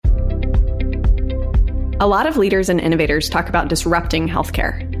A lot of leaders and innovators talk about disrupting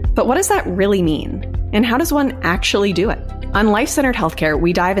healthcare. But what does that really mean? And how does one actually do it? On Life-Centered Healthcare,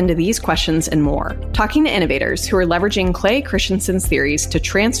 we dive into these questions and more, talking to innovators who are leveraging Clay Christensen's theories to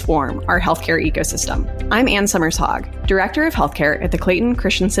transform our healthcare ecosystem. I'm Ann Summers-Hogg, Director of Healthcare at the Clayton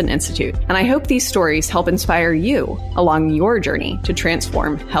Christensen Institute, and I hope these stories help inspire you along your journey to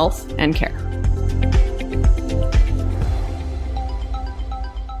transform health and care.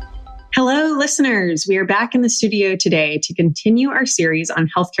 Hello, listeners. We are back in the studio today to continue our series on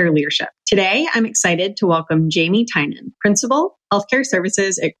healthcare leadership. Today, I'm excited to welcome Jamie Tynan, Principal, Healthcare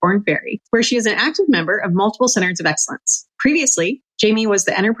Services at Korn Ferry, where she is an active member of multiple centers of excellence. Previously, Jamie was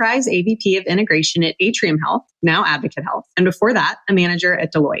the Enterprise AVP of Integration at Atrium Health, now Advocate Health, and before that, a manager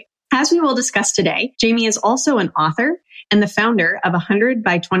at Deloitte. As we will discuss today, Jamie is also an author and the founder of 100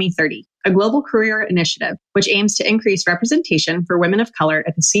 by 2030, a global career initiative which aims to increase representation for women of color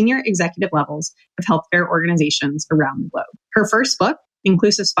at the senior executive levels of healthcare organizations around the globe. Her first book,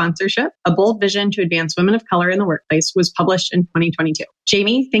 Inclusive Sponsorship, A Bold Vision to Advance Women of Color in the Workplace, was published in 2022.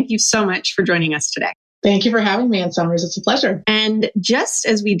 Jamie, thank you so much for joining us today. Thank you for having me, Ann Summers. It's a pleasure. And just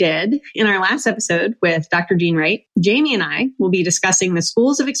as we did in our last episode with Dr. Jean Wright, Jamie and I will be discussing the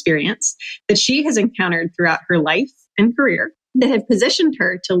schools of experience that she has encountered throughout her life and career that have positioned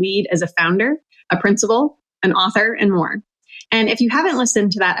her to lead as a founder, a principal, an author, and more. And if you haven't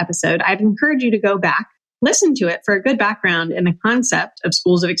listened to that episode, I'd encourage you to go back, listen to it for a good background in the concept of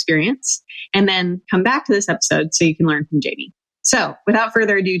schools of experience, and then come back to this episode so you can learn from Jamie. So without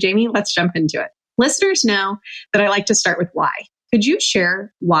further ado, Jamie, let's jump into it. Listeners know that I like to start with why. Could you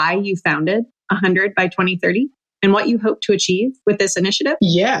share why you founded 100 by 2030 and what you hope to achieve with this initiative?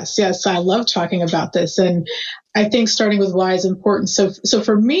 Yes. I love talking about this. And I think starting with why is important. So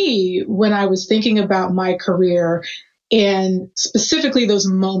for me, when I was thinking about my career and specifically those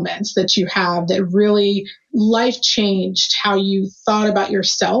moments that you have that really life changed how you thought about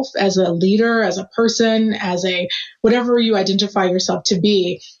yourself as a leader, as a person, as a whatever you identify yourself to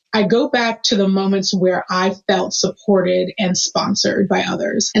be, I go back to the moments where I felt supported and sponsored by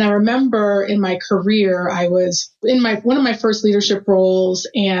others. And I remember in my career, I was in one of my first leadership roles,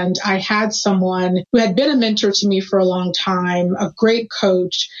 and I had someone who had been a mentor to me for a long time, a great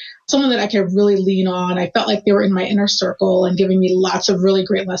coach, someone that I could really lean on. I felt like they were in my inner circle and giving me lots of really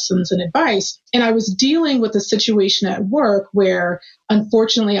great lessons and advice. And I was dealing with a situation at work where,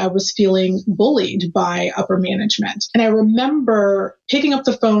 unfortunately, I was feeling bullied by upper management. And I remember picking up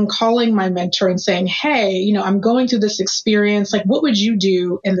the phone, calling my mentor and saying, hey, I'm going through this experience. Like, what would you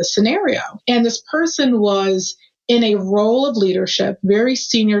do in this scenario? And this person was in a role of leadership, very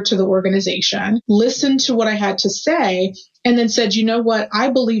senior to the organization, listened to what I had to say, and then said, you know what?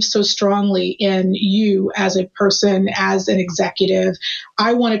 I believe so strongly in you as a person, as an executive.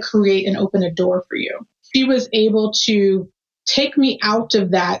 I want to create and open a door for you. She was able to take me out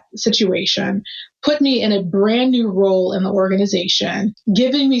of that situation, put me in a brand new role in the organization,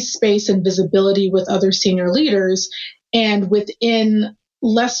 giving me space and visibility with other senior leaders. And within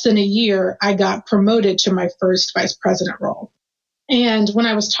less than a year, I got promoted to my first vice president role. And when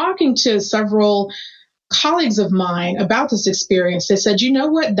I was talking to several colleagues of mine about this experience, they said, you know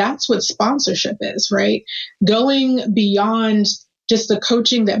what? That's what sponsorship is, right? Going beyond just the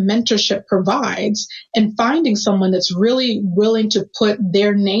coaching that mentorship provides and finding someone that's really willing to put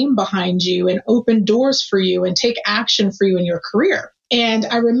their name behind you and open doors for you and take action for you in your career. And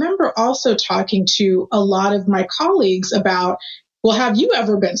I remember also talking to a lot of my colleagues about, well, have you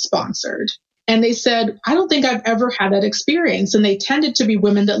ever been sponsored? And they said, I don't think I've ever had that experience. And they tended to be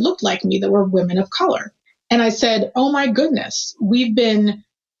women that looked like me, that were women of color. And I said, oh my goodness, we've been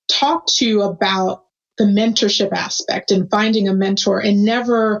talked to about the mentorship aspect and finding a mentor and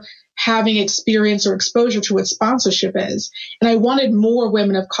never having experience or exposure to what sponsorship is. And I wanted more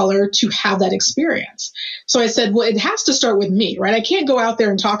women of color to have that experience. So I said, well, it has to start with me, right? I can't go out there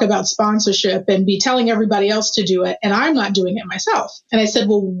and talk about sponsorship and be telling everybody else to do it, and I'm not doing it myself. And I said,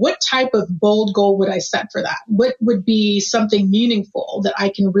 well, what type of bold goal would I set for that? What would be something meaningful that I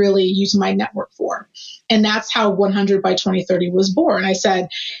can really use my network for? And that's how 100 by 2030 was born. I said,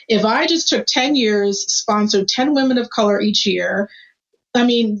 if I just took 10 years, sponsored 10 women of color each year, I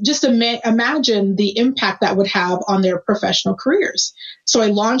mean, just imagine the impact that would have on their professional careers. So I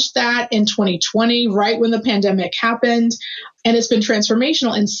launched that in 2020, right when the pandemic happened, and it's been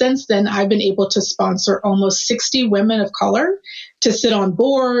transformational. And since then, I've been able to sponsor almost 60 women of color to sit on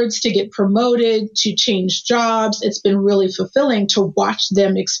boards, to get promoted, to change jobs. It's been really fulfilling to watch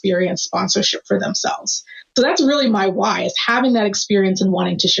them experience sponsorship for themselves. So that's really my why, is having that experience and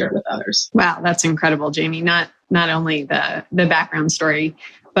wanting to share it with others. Wow, that's incredible, Jamie. Not only the background story,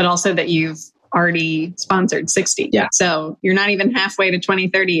 but also that you've already sponsored 60. Yeah. So you're not even halfway to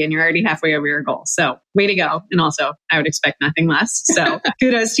 2030 and you're already halfway over your goal. So way to go. And also I would expect nothing less. So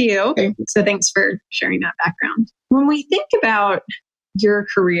kudos to you. Okay. So thanks for sharing that background. When we think about your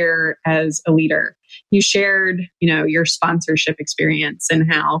career as a leader, you shared, your sponsorship experience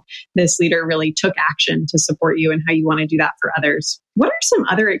and how this leader really took action to support you and how you want to do that for others. What are some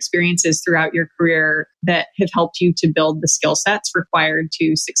other experiences throughout your career that have helped you to build the skill sets required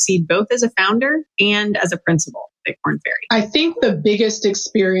to succeed both as a founder and as a principal at Korn Ferry? I think the biggest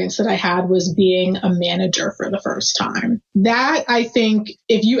experience that I had was being a manager for the first time. That, I think,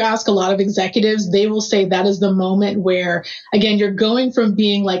 if you ask a lot of executives, they will say that is the moment where, again, you're going from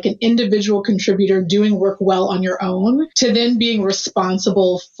being like an individual contributor doing work well on your own to then being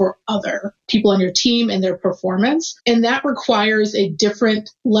responsible for other people on your team and their performance. And that requires a different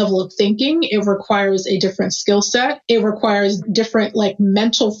level of thinking. It requires a different skill set. It requires different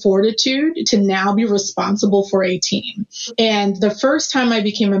mental fortitude to now be responsible for a team. And the first time I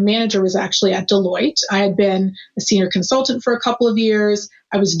became a manager was actually at Deloitte. I had been a senior consultant for a couple of years.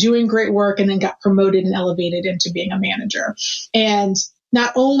 I was doing great work and then got promoted and elevated into being a manager. And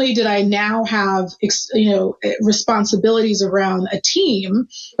not only did I now have, responsibilities around a team,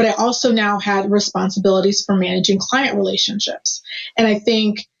 but I also now had responsibilities for managing client relationships. And I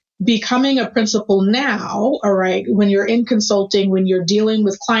think becoming a principal now, all right, when you're in consulting, when you're dealing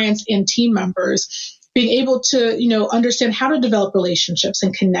with clients and team members, being able to, understand how to develop relationships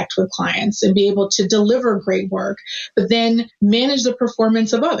and connect with clients and be able to deliver great work, but then manage the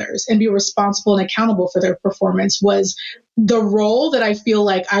performance of others and be responsible and accountable for their performance was the role that I feel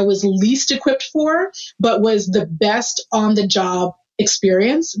like I was least equipped for, but was the best on the job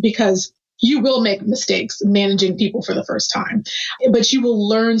experience, because you will make mistakes managing people for the first time, but you will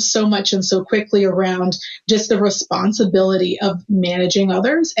learn so much and so quickly around just the responsibility of managing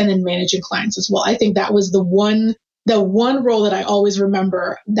others and then managing clients as well. I think that was the one role that I always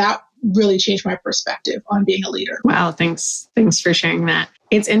remember that really changed my perspective on being a leader. Wow. Thanks for sharing that.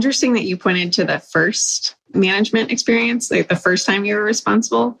 It's interesting that you pointed to the first management experience, like the first time you were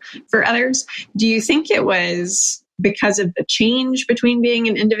responsible for others. Do you think it was because of the change between being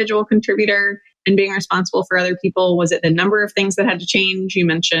an individual contributor and being responsible for other people? Was it the number of things that had to change? You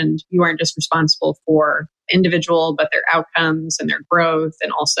mentioned you weren't just responsible for individual, but their outcomes and their growth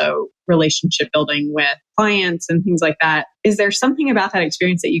and also relationship building with clients and things like that. Is there something about that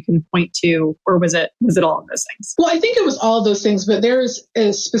experience that you can point to, or was it all of those things? Well, I think it was all of those things, but there's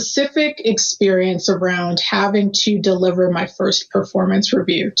a specific experience around having to deliver my first performance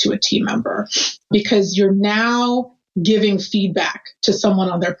review to a team member, because you're now giving feedback to someone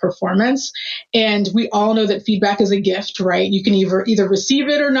on their performance. And we all know that feedback is a gift, right? You can either receive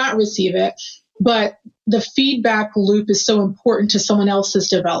it or not receive it, but the feedback loop is so important to someone else's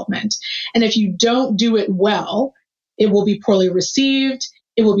development. And if you don't do it well, it will be poorly received.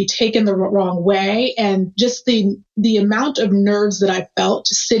 It will be taken the wrong way. And just the amount of nerves that I felt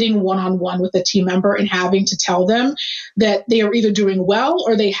sitting one-on-one with a team member and having to tell them that they are either doing well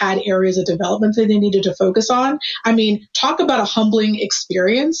or they had areas of development that they needed to focus on. I mean, talk about a humbling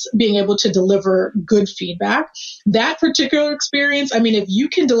experience, being able to deliver good feedback. That particular experience, I mean, if you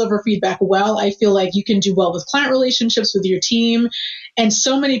can deliver feedback well, I feel like you can do well with client relationships, with your team. And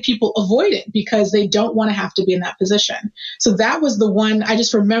so many people avoid it because they don't want to have to be in that position. So that was the one I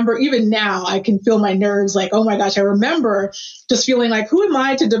just remember. Even now, I can feel my nerves like, oh my gosh, I remember just feeling like, who am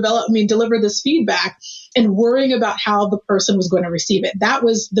I to deliver this feedback, and worrying about how the person was going to receive it. That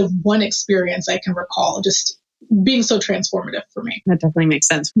was the one experience I can recall just being so transformative for me. That definitely makes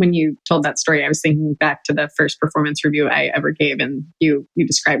sense. When you told that story, I was thinking back to the first performance review I ever gave, and you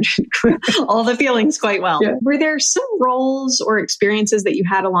described all the feelings quite well. Yeah. Were there some roles or experiences that you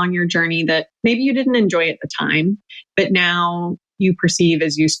had along your journey that maybe you didn't enjoy at the time, but now you perceive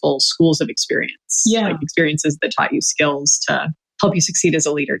as useful schools of experience? Yeah. Like experiences that taught you skills to help you succeed as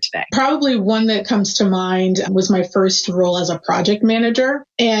a leader today? Probably one that comes to mind was my first role as a project manager.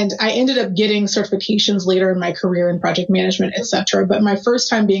 And I ended up getting certifications later in my career in project management, et cetera. But my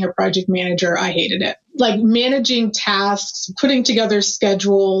first time being a project manager, I hated it. Like managing tasks, putting together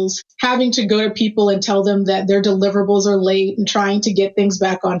schedules, having to go to people and tell them that their deliverables are late and trying to get things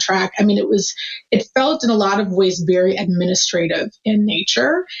back on track. I mean, it felt in a lot of ways very administrative in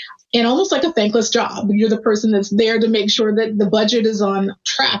nature. And almost like a thankless job. You're the person that's there to make sure that the budget is on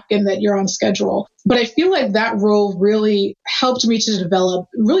track and that you're on schedule. But I feel like that role really helped me to develop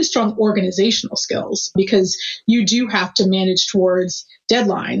really strong organizational skills, because you do have to manage towards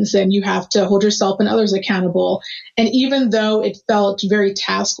deadlines and you have to hold yourself and others accountable. And even though it felt very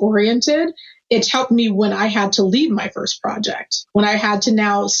task oriented, It helped me when I had to lead my first project, when I had to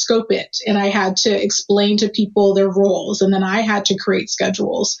now scope it and I had to explain to people their roles, and then I had to create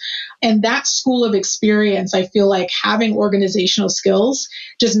schedules. And that school of experience, I feel like having organizational skills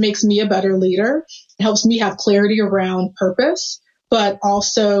just makes me a better leader. It helps me have clarity around purpose, but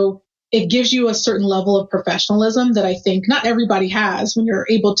also it gives you a certain level of professionalism that I think not everybody has when you're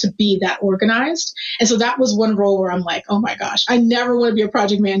able to be that organized. And so that was one role where I'm like, oh my gosh, I never want to be a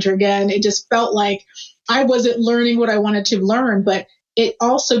project manager again. It just felt like I wasn't learning what I wanted to learn, but it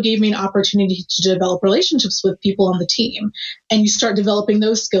also gave me an opportunity to develop relationships with people on the team. And you start developing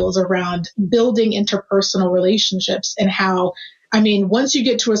those skills around building interpersonal relationships and how, once you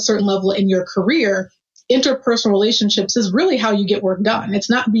get to a certain level in your career, interpersonal relationships is really how you get work done. It's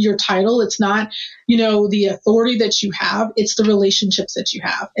not your title. It's not, the authority that you have. It's the relationships that you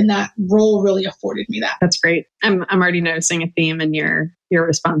have. And that role really afforded me that. That's great. I'm already noticing a theme in your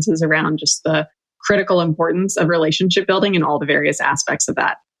responses around just the critical importance of relationship building and all the various aspects of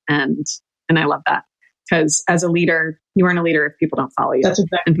that. And I love that, because as a leader, you aren't a leader if people don't follow you. That's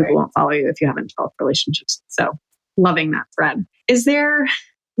exactly and people right. won't follow you if you haven't developed relationships. So loving that thread. Is there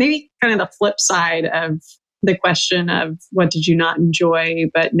maybe kind of the flip side of the question of what did you not enjoy,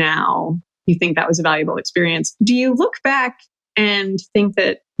 but now you think that was a valuable experience? Do you look back and think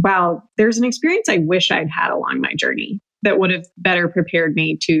that, wow, there's an experience I wish I'd had along my journey that would have better prepared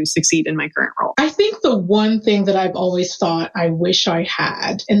me to succeed in my current role? I think the one thing that I've always thought I wish I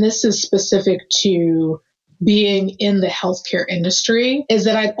had, and this is specific to being in the healthcare industry, is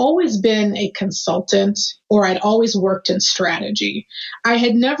that I'd always been a consultant or I'd always worked in strategy. I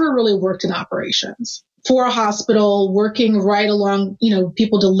had never really worked in operations for a hospital, working right along,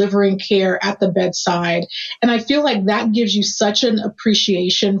 people delivering care at the bedside. And I feel like that gives you such an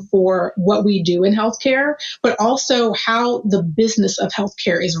appreciation for what we do in healthcare, but also how the business of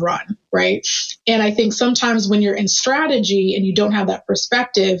healthcare is run, right? And I think sometimes when you're in strategy and you don't have that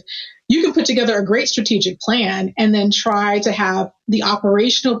perspective, you can put together a great strategic plan and then try to have the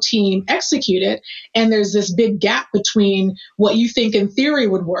operational team execute it. And there's this big gap between what you think in theory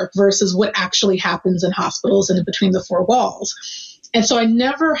would work versus what actually happens in hospitals and in between the four walls. And so I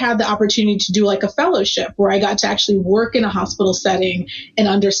never had the opportunity to do like a fellowship where I got to actually work in a hospital setting and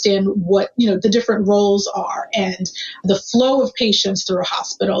understand what, the different roles are and the flow of patients through a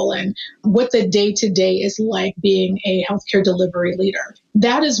hospital and what the day-to-day is like being a healthcare delivery leader.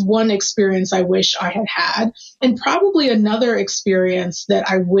 That is one experience I wish I had had. And probably another experience that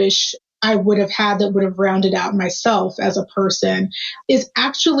I wish I would have had that would have rounded out myself as a person is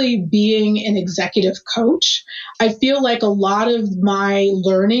actually being an executive coach. I feel like a lot of my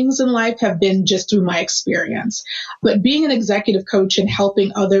learnings in life have been just through my experience, but being an executive coach and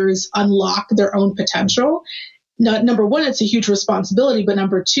helping others unlock their own potential. Number one, it's a huge responsibility, but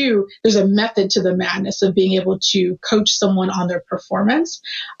number two, there's a method to the madness of being able to coach someone on their performance.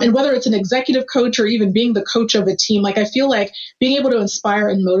 And whether it's an executive coach or even being the coach of a team, I feel like being able to inspire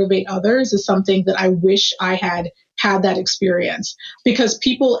and motivate others is something that I wish I had that experience, because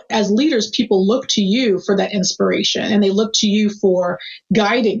people, as leaders, people look to you for that inspiration and they look to you for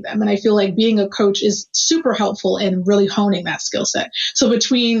guiding them. And I feel like being a coach is super helpful in really honing that skill set. So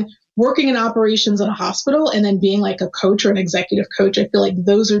between working in operations in a hospital and then being like a coach or an executive coach, I feel like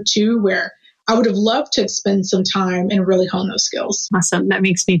those are two where I would have loved to spend some time and really hone those skills. Awesome. That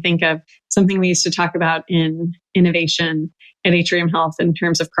makes me think of something we used to talk about in innovation at Atrium Health in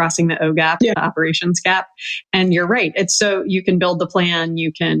terms of crossing the O gap, the operations gap. And you're right. It's so you can build the plan,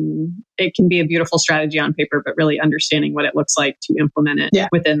 it can be a beautiful strategy on paper, but really understanding what it looks like to implement it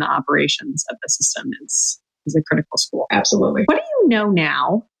within the operations of the system is a critical school. Absolutely. What do you know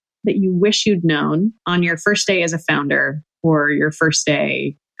now that you wish you'd known on your first day as a founder or your first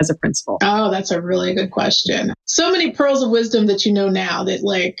day as a principal? Oh, that's a really good question. So many pearls of wisdom that you know now that,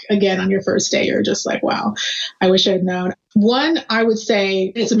 again, on your first day, you're just like, wow, I wish I had known. One, I would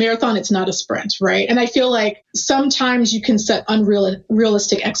say it's a marathon. It's not a sprint, right? And I feel like sometimes you can set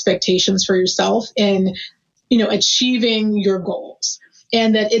unrealistic expectations for yourself in, achieving your goals.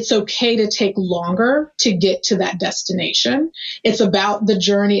 And that it's okay to take longer to get to that destination. It's about the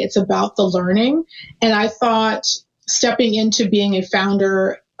journey. It's about the learning. And I thought stepping into being a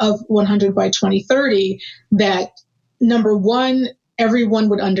founder of 100 by 2030, that number one, everyone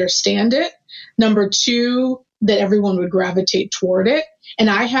would understand it. Number two, that everyone would gravitate toward it. And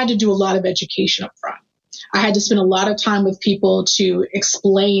I had to do a lot of education up front. I had to spend a lot of time with people to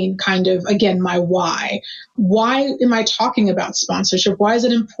explain kind of, again, my why. Why am I talking about sponsorship? Why is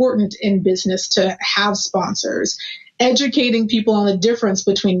it important in business to have sponsors? educating people on the difference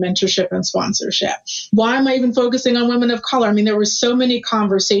between mentorship and sponsorship. Why am I even focusing on women of color? I mean, there were so many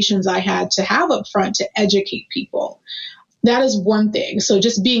conversations I had to have up front to educate people. That is one thing. So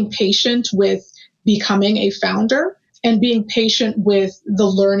just being patient with becoming a founder and being patient with the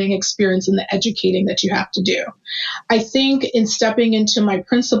learning experience and the educating that you have to do. I think in stepping into my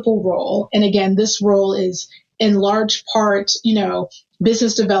principal role, and again, this role is in large part,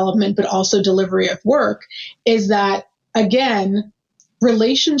 business development, but also delivery of work, is that, again,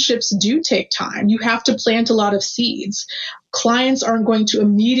 relationships do take time. You have to plant a lot of seeds. Clients aren't going to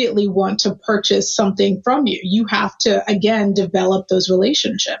immediately want to purchase something from you. You have to, again, develop those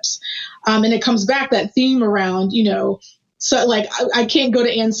relationships. And it comes back, that theme around, so like I can't go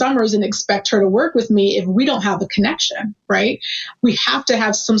to Ann Summers and expect her to work with me if we don't have a connection, right? We have to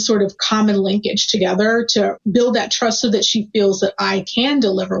have some sort of common linkage together to build that trust so that she feels that I can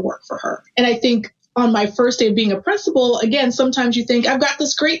deliver work for her. And I think on my first day of being a principal, again, sometimes you think, I've got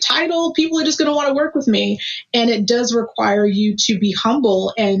this great title, people are just going to want to work with me. And it does require you to be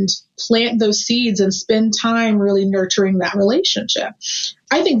humble and plant those seeds and spend time really nurturing that relationship.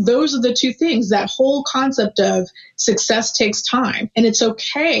 I think those are the two things, that whole concept of success takes time. And it's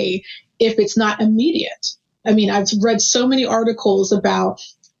okay if it's not immediate. I mean, I've read so many articles about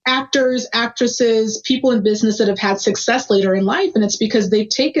actors, actresses, people in business that have had success later in life. And it's because they've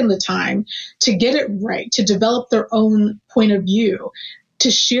taken the time to get it right, to develop their own point of view, to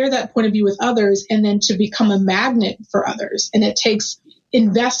share that point of view with others, and then to become a magnet for others. And it takes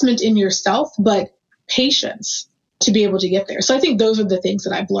investment in yourself, but patience to be able to get there. So I think those are the things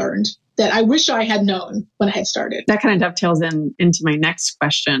that I've learned that I wish I had known when I had started. That kind of dovetails into my next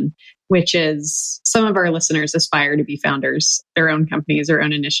question, which is, some of our listeners aspire to be founders, their own companies, their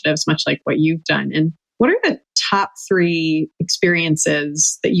own initiatives, much like what you've done. And what are the top 3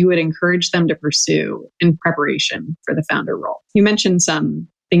 experiences that you would encourage them to pursue in preparation for the founder role? You mentioned some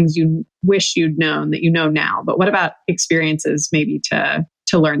things you wish you'd known that you know now, but what about experiences maybe to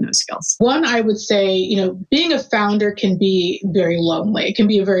learn those skills? One, I would say, being a founder can be very lonely. It can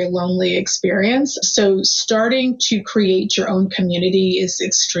be a very lonely experience. So starting to create your own community is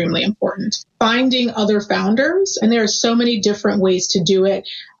extremely important. Finding other founders, and there are so many different ways to do it,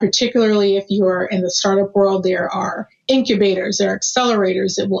 particularly if you're in the startup world. There are incubators, there are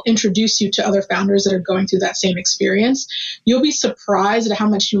accelerators that will introduce you to other founders that are going through that same experience. You'll be surprised at how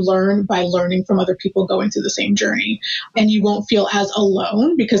much you learn by learning from other people going through the same journey. And you won't feel as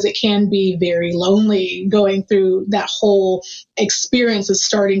alone, because it can be very lonely going through that whole experience of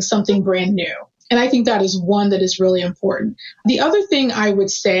starting something brand new. And I think that is one that is really important. The other thing I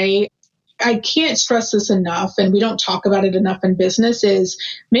would say, I can't stress this enough, and we don't talk about it enough in business, is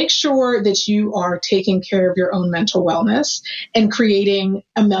make sure that you are taking care of your own mental wellness and creating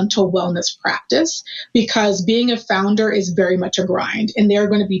a mental wellness practice, because being a founder is very much a grind, and there are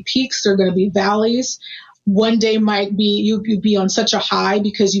going to be peaks, there are going to be valleys. One day might be you be on such a high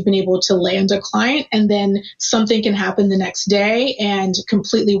because you've been able to land a client, and then something can happen the next day and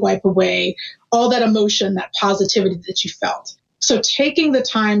completely wipe away all that emotion, that positivity that you felt. So taking the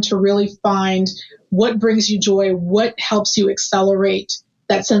time to really find what brings you joy, what helps you accelerate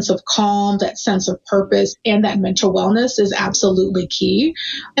that sense of calm, that sense of purpose, and that mental wellness is absolutely key.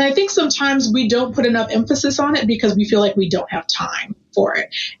 And I think sometimes we don't put enough emphasis on it because we feel like we don't have time for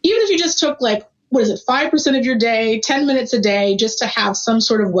it. Even if you just took 5% of your day, 10 minutes a day, just to have some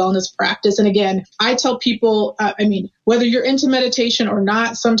sort of wellness practice. And again, I tell people, whether you're into meditation or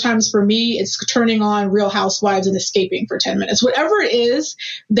not, sometimes for me, it's turning on Real Housewives and escaping for 10 minutes. Whatever it is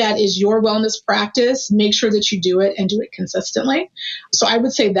that is your wellness practice, make sure that you do it and do it consistently. So I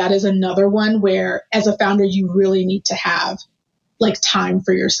would say that is another one where, as a founder, you really need to have time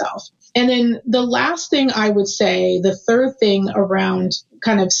for yourself. And then the last thing I would say, the third thing around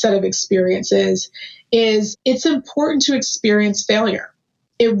kind of set of experiences, is it's important to experience failure.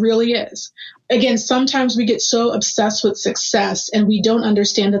 It really is. Again, sometimes we get so obsessed with success and we don't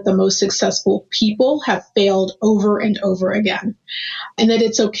understand that the most successful people have failed over and over again, and that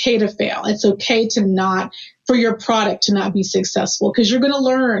it's okay to fail. It's okay for your product to not be successful, because you're going to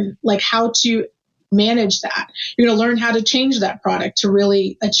learn how to manage that. You're going to learn how to change that product to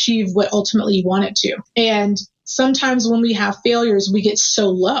really achieve what ultimately you want it to. And sometimes when we have failures, we get so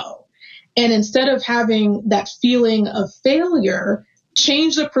low. And instead of having that feeling of failure,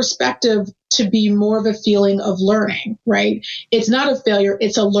 change the perspective to be more of a feeling of learning, right? It's not a failure,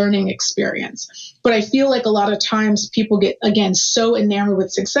 it's a learning experience. But I feel like a lot of times people get, again, so enamored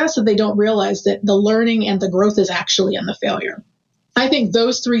with success that they don't realize that the learning and the growth is actually in the failure. I think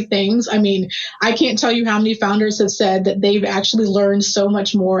those three things, I mean, I can't tell you how many founders have said that they've actually learned so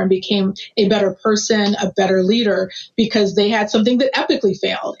much more and became a better person, a better leader, because they had something that epically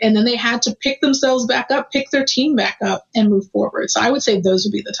failed. And then they had to pick themselves back up, pick their team back up and move forward. So I would say those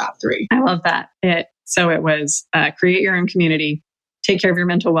would be the top three. I love that. So it was create your own community, take care of your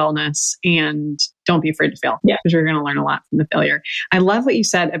mental wellness, and don't be afraid to fail, because you're going to learn a lot from the failure. I love what you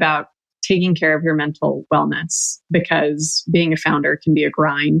said about taking care of your mental wellness, because being a founder can be a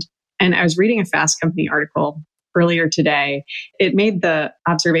grind. And I was reading a Fast Company article earlier today. It made the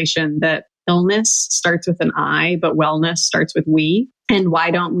observation that illness starts with an I, but wellness starts with we. And why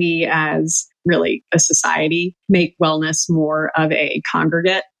don't we, as really a society, make wellness more of a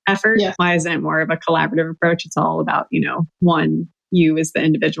congregate effort? Yeah. Why isn't it more of a collaborative approach? It's all about, one, you as the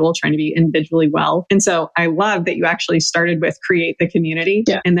individual trying to be individually well. And so I love that you actually started with create the community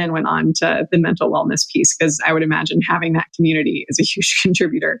and then went on to the mental wellness piece, because I would imagine having that community is a huge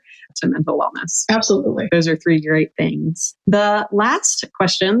contributor to mental wellness. Absolutely. Those are three great things. The last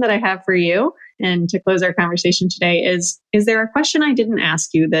question that I have for you, and to close our conversation today, is there a question I didn't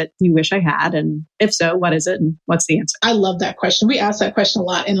ask you that you wish I had? And if so, what is it? And what's the answer? I love that question. We ask that question a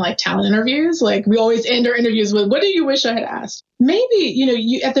lot in talent interviews. We always end our interviews with, what do you wish I had asked? Maybe,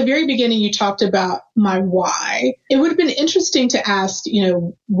 you at the very beginning, you talked about my why. It would have been interesting to ask,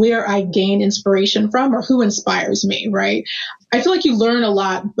 where I gain inspiration from or who inspires me, right? I feel like you learn a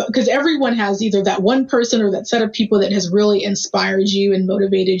lot because everyone has either that one person or that set of people that has really inspired you and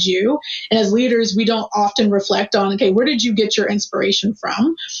motivated you. And as leaders, we don't often reflect on, okay, where did you get your inspiration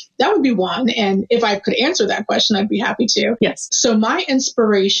from? That would be one. And if I could answer that question, I'd be happy to. Yes. So my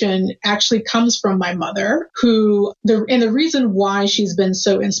inspiration actually comes from my mother, and the reason why she's been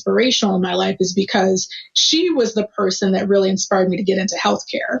so inspirational in my life is because she was the person that really inspired me to get into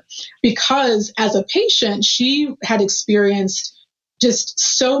healthcare. Because as a patient, she had experienced just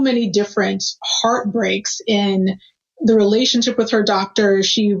so many different heartbreaks in the relationship with her doctor.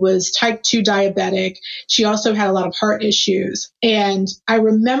 She was type 2 diabetic. She also had a lot of heart issues. And I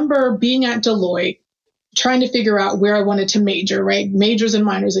remember being at Deloitte, trying to figure out where I wanted to major, right? Majors and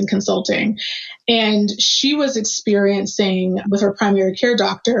minors in consulting. And she was experiencing with her primary care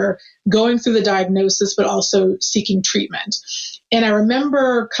doctor, going through the diagnosis, but also seeking treatment. And I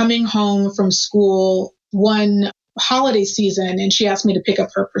remember coming home from school one holiday season, and she asked me to pick up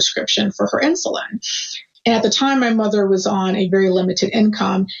her prescription for her insulin. And at the time, my mother was on a very limited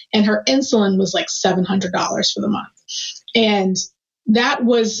income, and her insulin was $700 for the month. And that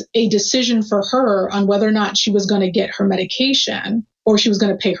was a decision for her on whether or not she was going to get her medication or she was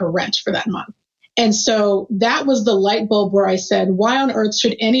going to pay her rent for that month. And so that was the light bulb where I said, why on earth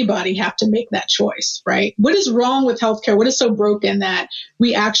should anybody have to make that choice, right? What is wrong with healthcare? What is so broken that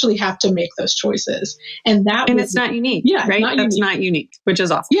we actually have to make those choices? And it's not unique, right? That's not unique, which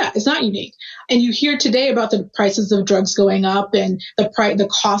is awful. Yeah, it's not unique. And you hear today about the prices of drugs going up and the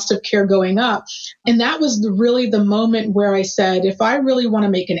cost of care going up. And that was really the moment where I said, if I really want to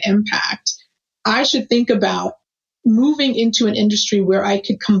make an impact, I should think about moving into an industry where I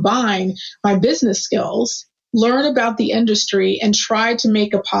could combine my business skills, learn about the industry, and try to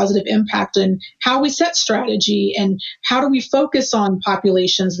make a positive impact in how we set strategy and how do we focus on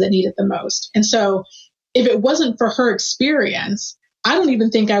populations that need it the most. And so if it wasn't for her experience, I don't even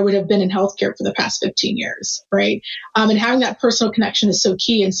think I would have been in healthcare for the past 15 years, right? And having that personal connection is so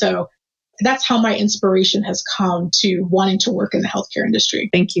key. And so that's how my inspiration has come to wanting to work in the healthcare industry.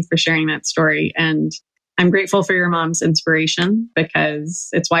 Thank you for sharing that story. And I'm grateful for your mom's inspiration, because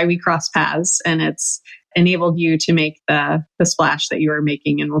it's why we cross paths, and it's enabled you to make the splash that you are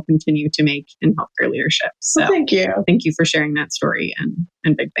making and will continue to make in healthcare leadership. So thank you. Thank you for sharing that story,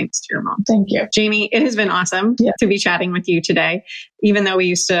 and big thanks to your mom. Thank you. Jamie, it has been awesome to be chatting with you today. Even though we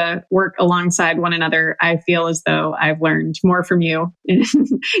used to work alongside one another, I feel as though I've learned more from you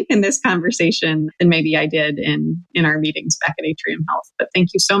in this conversation than maybe I did in our meetings back at Atrium Health. But thank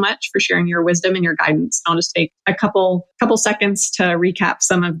you so much for sharing your wisdom and your guidance. I'll just take a couple seconds to recap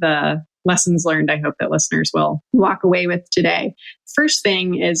some of the lessons learned I hope that listeners will walk away with today. First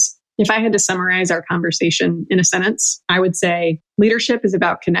thing is, if I had to summarize our conversation in a sentence, I would say leadership is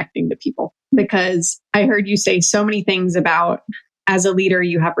about connecting to people, because I heard you say so many things about, as a leader,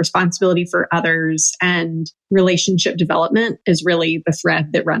 you have responsibility for others, and relationship development is really the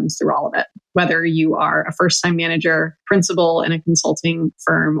thread that runs through all of it. Whether you are a first-time manager, principal in a consulting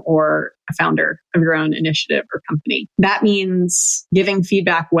firm, or a founder of your own initiative or company. That means giving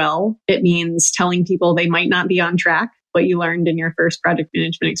feedback well. It means telling people they might not be on track, what you learned in your first project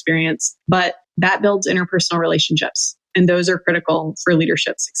management experience, but that builds interpersonal relationships. And those are critical for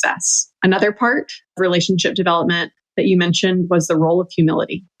leadership success. Another part of relationship development that you mentioned was the role of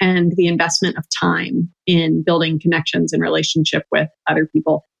humility and the investment of time in building connections and relationship with other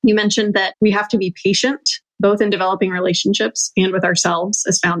people. You mentioned that we have to be patient, both in developing relationships and with ourselves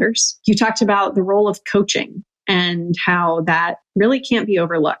as founders. You talked about the role of coaching and how that really can't be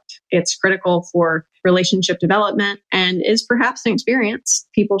overlooked. It's critical for relationship development and is perhaps an experience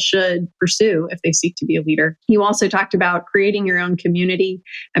people should pursue if they seek to be a leader. You also talked about creating your own community,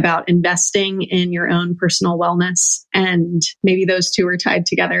 about investing in your own personal wellness, and maybe those two are tied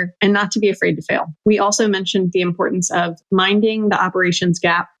together, and not to be afraid to fail. We also mentioned the importance of minding the operations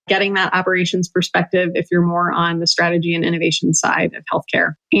gap, getting that operations perspective if you're more on the strategy and innovation side of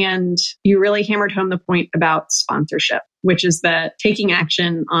healthcare. And you really hammered home the point about sponsorship, which is that taking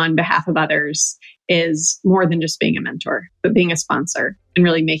action on behalf of others is more than just being a mentor, but being a sponsor and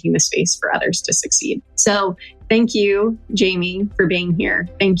really making the space for others to succeed. So thank you, Jamie, for being here.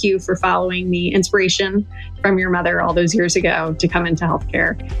 Thank you for following the inspiration from your mother all those years ago to come into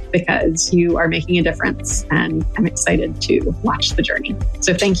healthcare, because you are making a difference, and I'm excited to watch the journey.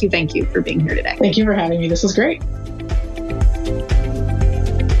 So thank you for being here today. Thank you for having me. This was great.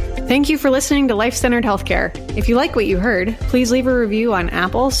 Thank you for listening to Life-Centered Healthcare. If you like what you heard, please leave a review on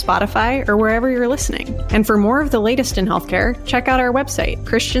Apple, Spotify, or wherever you're listening. And for more of the latest in healthcare, check out our website,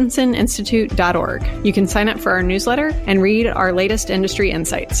 christenseninstitute.org. You can sign up for our newsletter and read our latest industry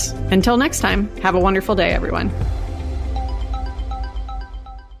insights. Until next time, have a wonderful day, everyone.